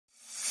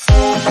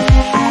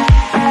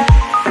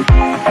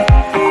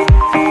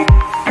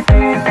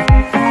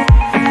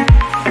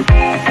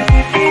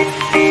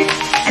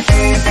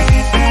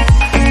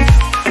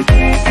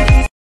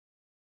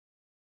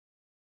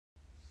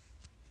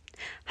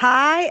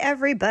Hi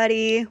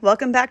everybody,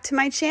 welcome back to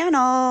my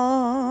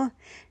channel.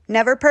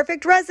 Never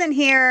Perfect Resin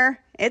here.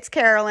 It's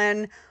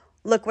Carolyn.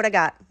 Look what I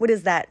got. What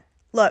is that?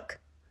 Look.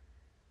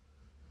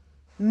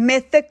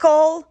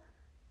 Mythical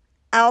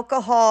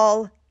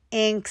alcohol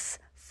inks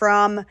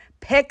from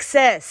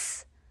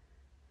PIXISS.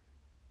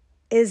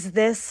 Is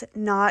this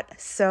not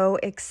so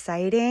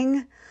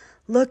exciting?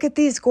 Look at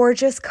these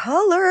gorgeous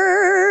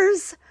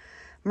colors.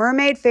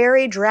 Mermaid,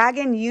 fairy,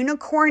 dragon,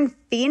 unicorn,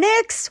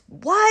 phoenix.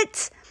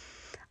 What?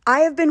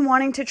 I have been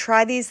wanting to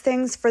try these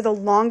things for the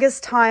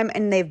longest time,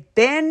 and they've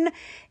been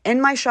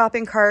in my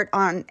shopping cart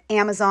on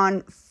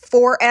Amazon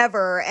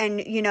forever. And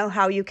you know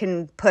how you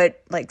can put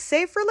like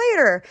save for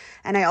later,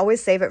 and I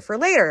always save it for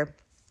later.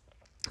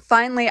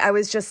 Finally, I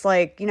was just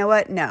like, you know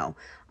what? No,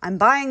 I'm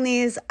buying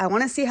these. I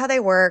want to see how they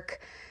work.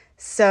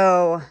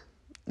 So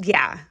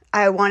yeah,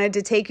 I wanted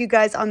to take you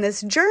guys on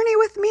this journey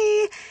with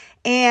me.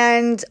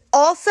 And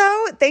also,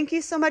 thank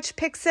you so much,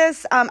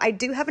 PIXISS. I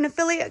do have an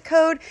affiliate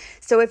code.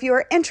 So if you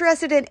are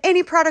interested in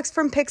any products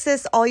from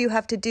PIXISS, all you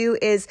have to do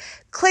is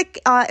click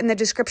in the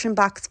description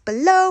box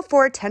below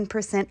for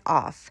 10%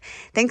 off.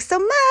 Thanks so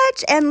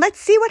much. And let's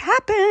see what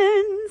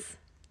happens.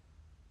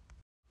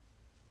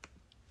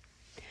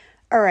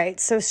 All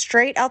right. So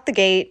straight out the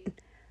gate,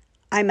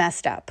 I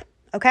messed up.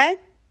 Okay.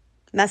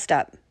 Messed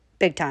up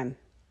big time.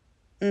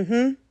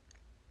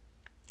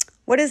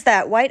 What is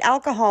that? White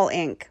alcohol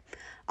ink.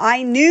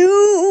 I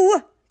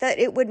knew that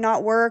it would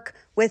not work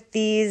with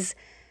these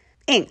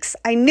inks.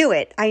 I knew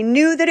it. I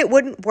knew that it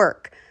wouldn't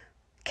work.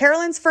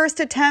 Carolyn's first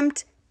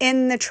attempt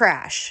in the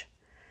trash.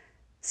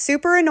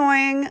 Super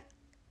annoying.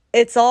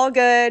 It's all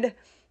good.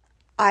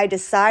 I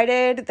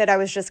decided that I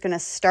was just going to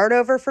start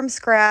over from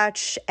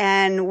scratch.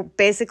 And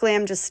basically,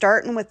 I'm just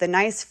starting with a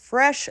nice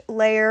fresh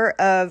layer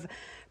of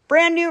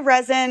brand new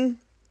resin.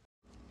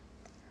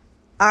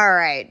 All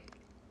right.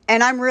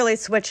 And I'm really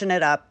switching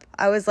it up.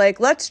 I was like,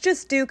 let's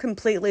just do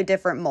completely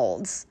different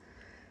molds.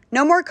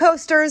 No more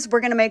coasters. We're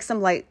going to make some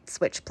light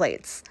switch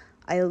plates.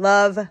 I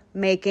love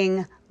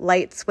making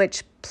light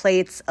switch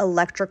plates,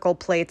 electrical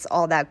plates,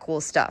 all that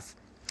cool stuff.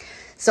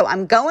 So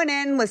I'm going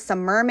in with some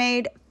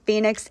mermaid,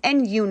 phoenix,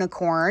 and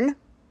unicorn.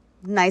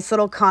 Nice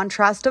little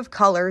contrast of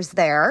colors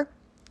there.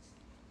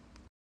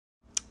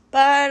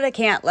 But I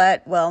can't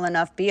let well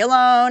enough be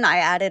alone. I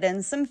added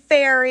in some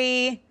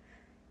fairy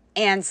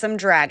and some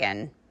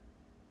dragon.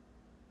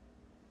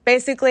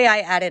 Basically, I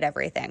added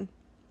everything.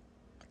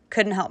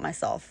 Couldn't help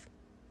myself.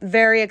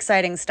 Very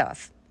exciting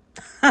stuff.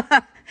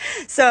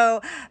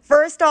 So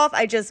first off,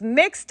 I just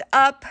mixed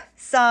up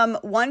some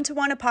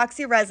 1-to-1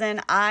 epoxy resin.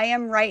 I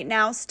am right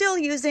now still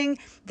using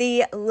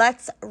the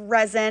Let's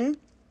Resin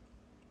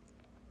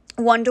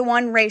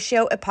 1-to-1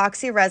 ratio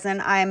epoxy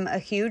resin. I'm a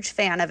huge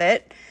fan of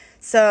it.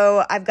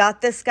 So I've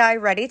got this guy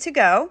ready to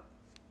go.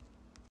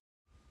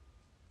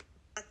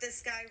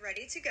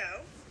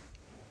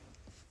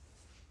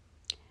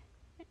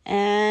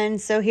 And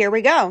so here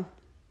we go.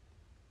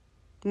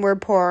 We're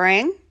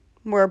pouring,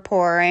 we're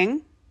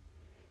pouring,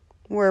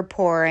 we're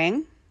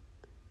pouring.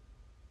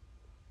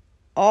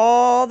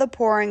 All the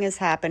pouring is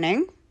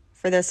happening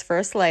for this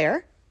first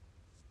layer.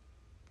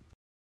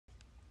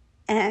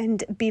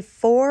 And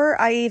before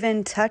I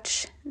even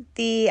touch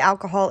the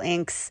alcohol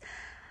inks,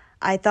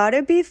 I thought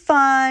it'd be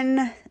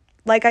fun.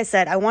 Like I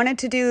said, I wanted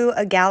to do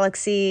a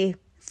galaxy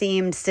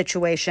themed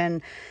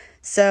situation.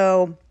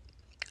 So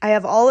I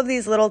have all of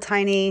these little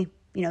tiny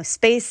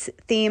space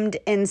themed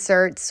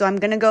inserts. So I'm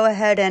going to go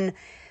ahead and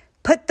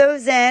put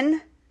those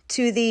in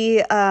to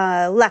the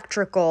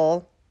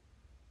electrical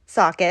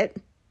socket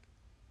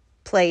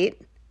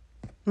plate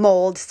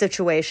mold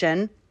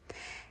situation.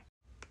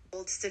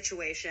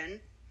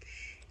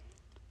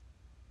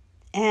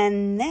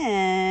 And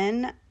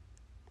then,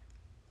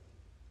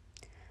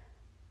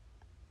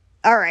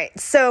 all right.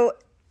 So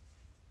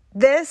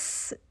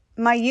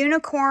my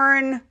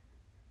unicorn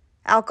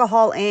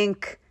alcohol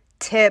ink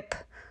tip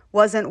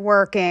wasn't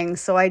working,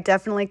 so I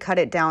definitely cut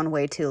it down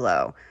way too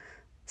low.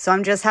 So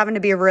I'm just having to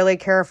be really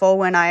careful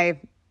when I,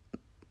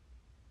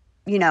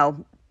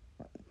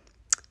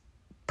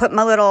 put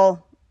my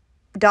little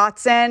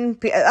dots in.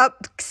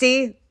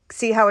 See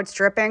how it's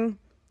dripping?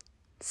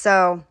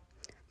 So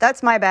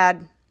that's my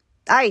bad.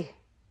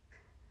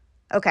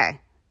 Okay.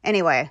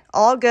 Anyway,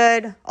 all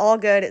good, all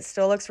good. It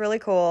still looks really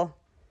cool.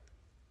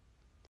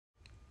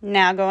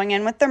 Now going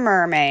in with the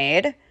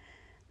mermaid.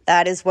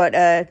 That is what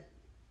a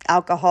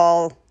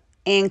alcohol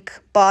ink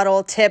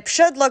bottle tip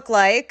should look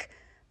like.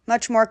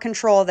 Much more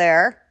control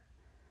there.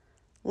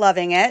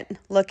 Loving it.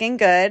 Looking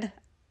good.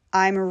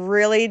 I'm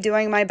really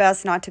doing my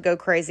best not to go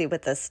crazy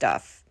with this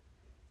stuff.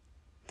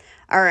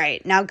 All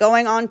right, now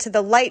going on to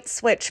the light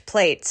switch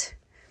plate.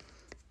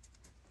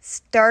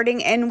 Starting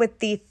in with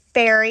the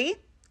fairy.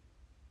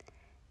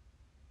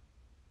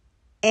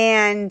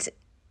 And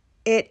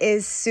it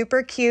is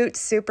super cute,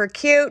 super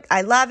cute.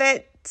 I love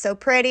it. So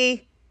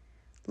pretty.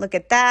 Look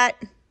at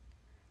that.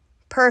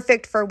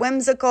 Perfect for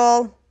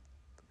whimsical.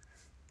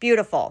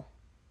 Beautiful.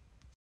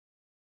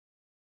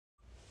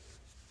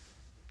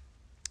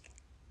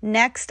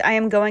 Next, I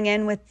am going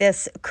in with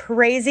this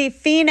crazy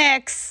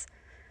phoenix.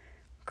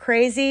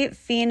 Crazy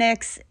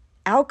Phoenix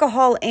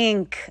alcohol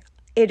ink.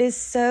 It is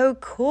so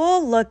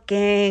cool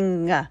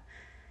looking.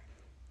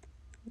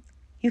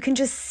 You can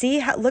just see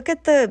how, look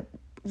at the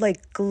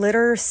like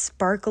glitter,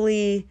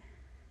 sparkly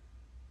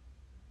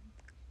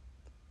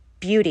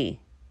beauty.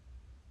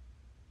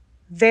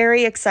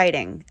 Very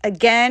exciting.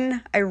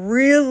 Again, I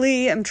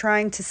really am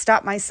trying to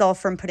stop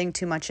myself from putting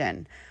too much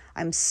in.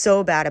 I'm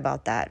so bad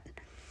about that.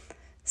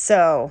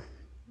 So,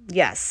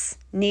 yes,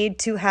 need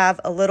to have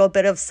a little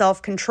bit of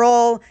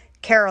self-control.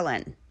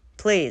 Carolyn,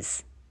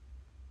 please.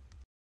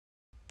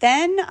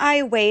 Then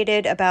I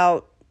waited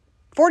about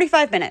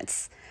 45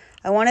 minutes.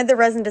 I wanted the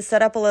resin to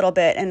set up a little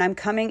bit, and I'm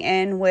coming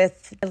in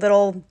with a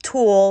little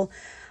tool.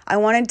 I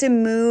wanted to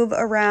move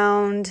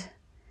around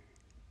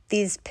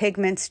these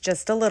pigments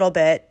just a little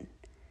bit.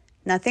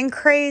 Nothing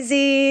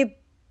crazy,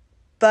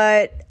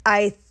 but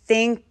I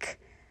think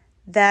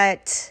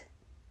that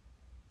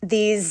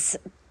these,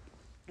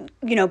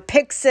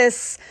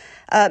 PIXISS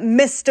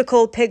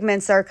mystical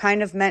pigments are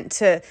kind of meant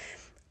to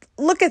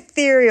look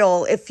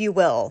ethereal, if you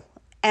will.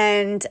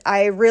 And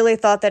I really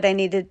thought that I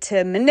needed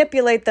to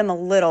manipulate them a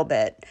little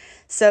bit.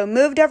 So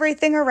moved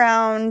everything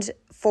around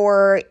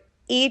for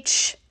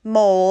each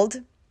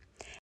mold.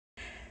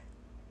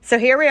 So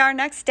here we are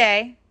next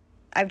day.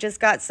 I've just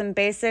got some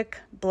basic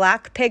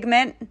black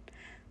pigment.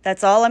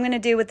 That's all I'm going to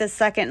do with this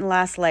second and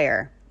last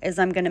layer is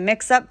I'm going to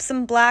mix up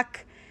some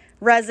black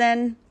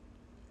resin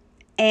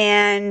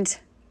and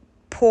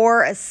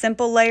pour a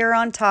simple layer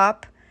on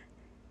top.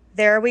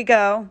 There we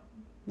go.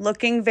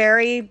 Looking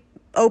very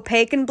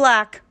opaque and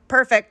black.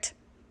 Perfect.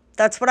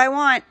 That's what I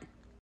want.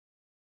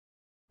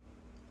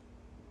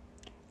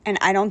 And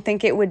I don't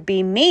think it would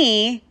be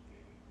me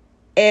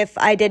if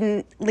I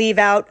didn't leave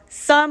out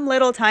some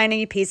little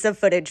tiny piece of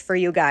footage for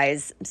you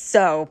guys.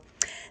 So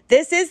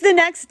this is the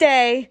next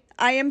day.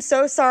 I am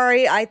so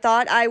sorry. I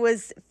thought I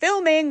was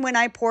filming when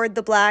I poured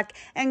the black,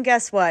 and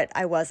guess what?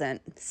 I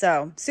wasn't.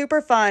 So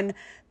super fun,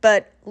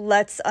 but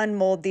let's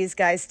unmold these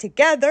guys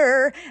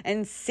together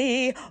and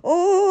see.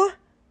 Oh,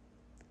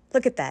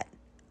 look at that.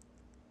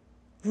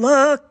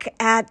 Look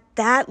at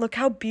that. Look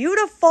how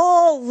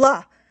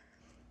beautiful.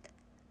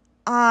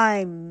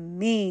 I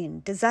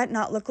mean, does that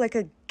not look like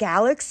a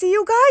galaxy,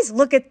 you guys?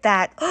 Look at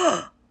that.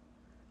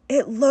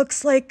 It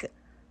looks like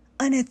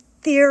an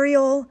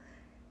ethereal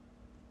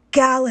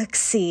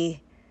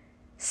galaxy.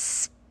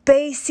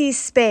 Spacey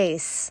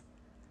space.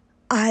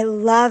 I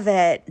love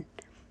it.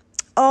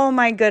 Oh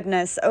my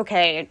goodness.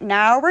 Okay,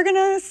 now we're going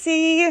to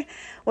see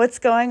what's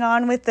going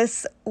on with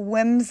this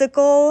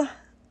whimsical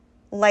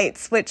light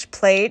switch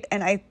plate.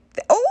 And open.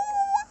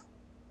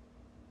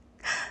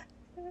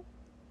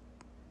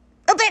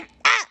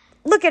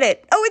 Look at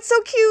it. Oh, it's so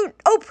cute.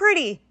 Oh,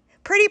 pretty.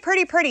 Pretty,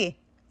 pretty, pretty.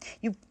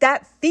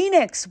 That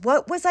Phoenix,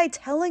 what was I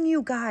telling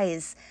you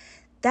guys?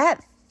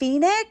 That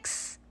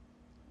Phoenix,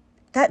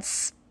 that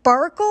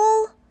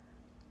sparkle,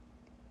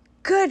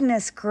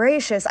 goodness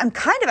gracious. I'm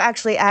kind of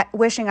actually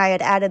wishing I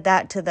had added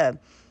that to the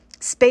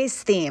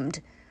space-themed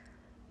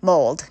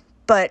mold.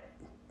 But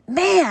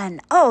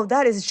man, oh,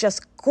 that is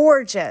just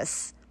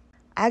gorgeous.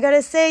 I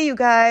gotta say, you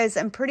guys,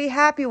 I'm pretty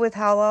happy with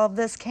how all of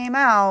this came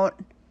out.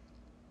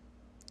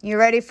 You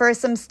ready for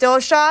some still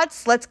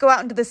shots? Let's go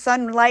out into the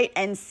sunlight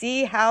and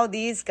see how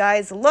these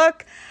guys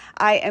look.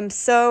 I am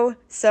so,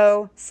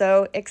 so,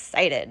 so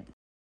excited.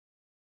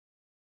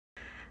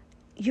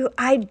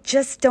 I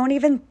just don't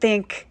even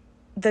think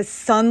the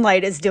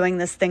sunlight is doing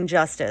this thing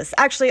justice.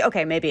 Actually,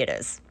 okay, maybe it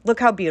is. Look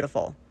how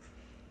beautiful.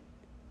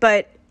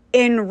 But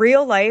in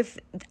real life,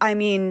 I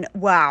mean,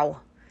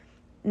 wow.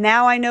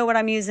 Now I know what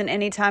I'm using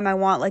anytime I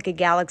want like a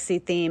galaxy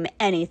theme,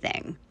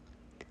 anything.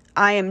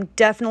 I am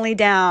definitely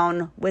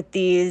down with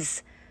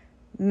these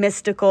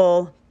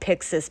mystical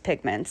PIXISS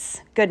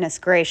pigments. Goodness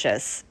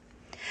gracious.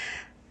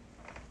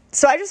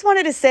 So I just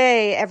wanted to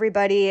say,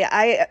 everybody,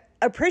 I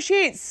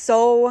appreciate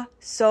so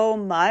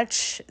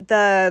much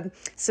the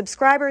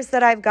subscribers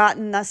that I've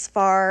gotten thus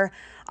far.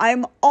 I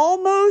think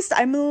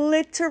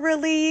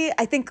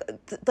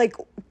like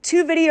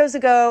 2 videos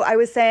ago, I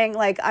was saying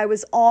like I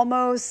was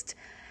almost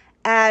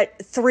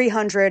at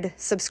 300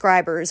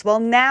 subscribers. Well,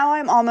 now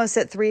I'm almost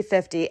at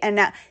 350. And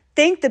I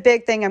think the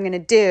big thing I'm going to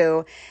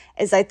do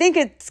is I think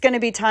it's going to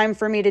be time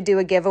for me to do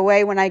a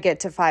giveaway when I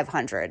get to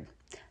 500.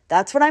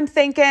 That's what I'm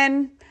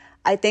thinking.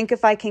 I think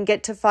if I can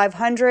get to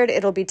 500,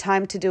 it'll be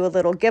time to do a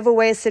little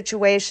giveaway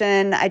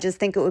situation. I just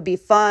think it would be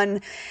fun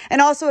and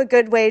also a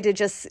good way to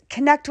just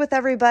connect with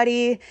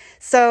everybody.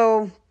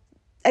 So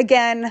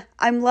again,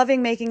 I'm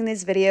loving making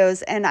these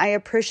videos and I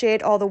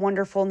appreciate all the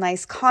wonderful,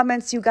 nice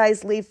comments you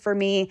guys leave for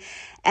me.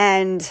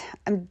 And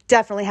I'm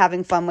definitely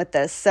having fun with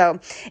this. So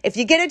if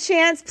you get a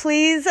chance,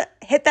 please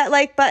hit that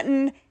like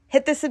button,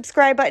 hit the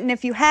subscribe button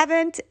if you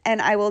haven't,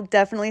 and I will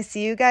definitely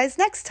see you guys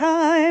next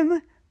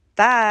time.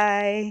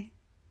 Bye.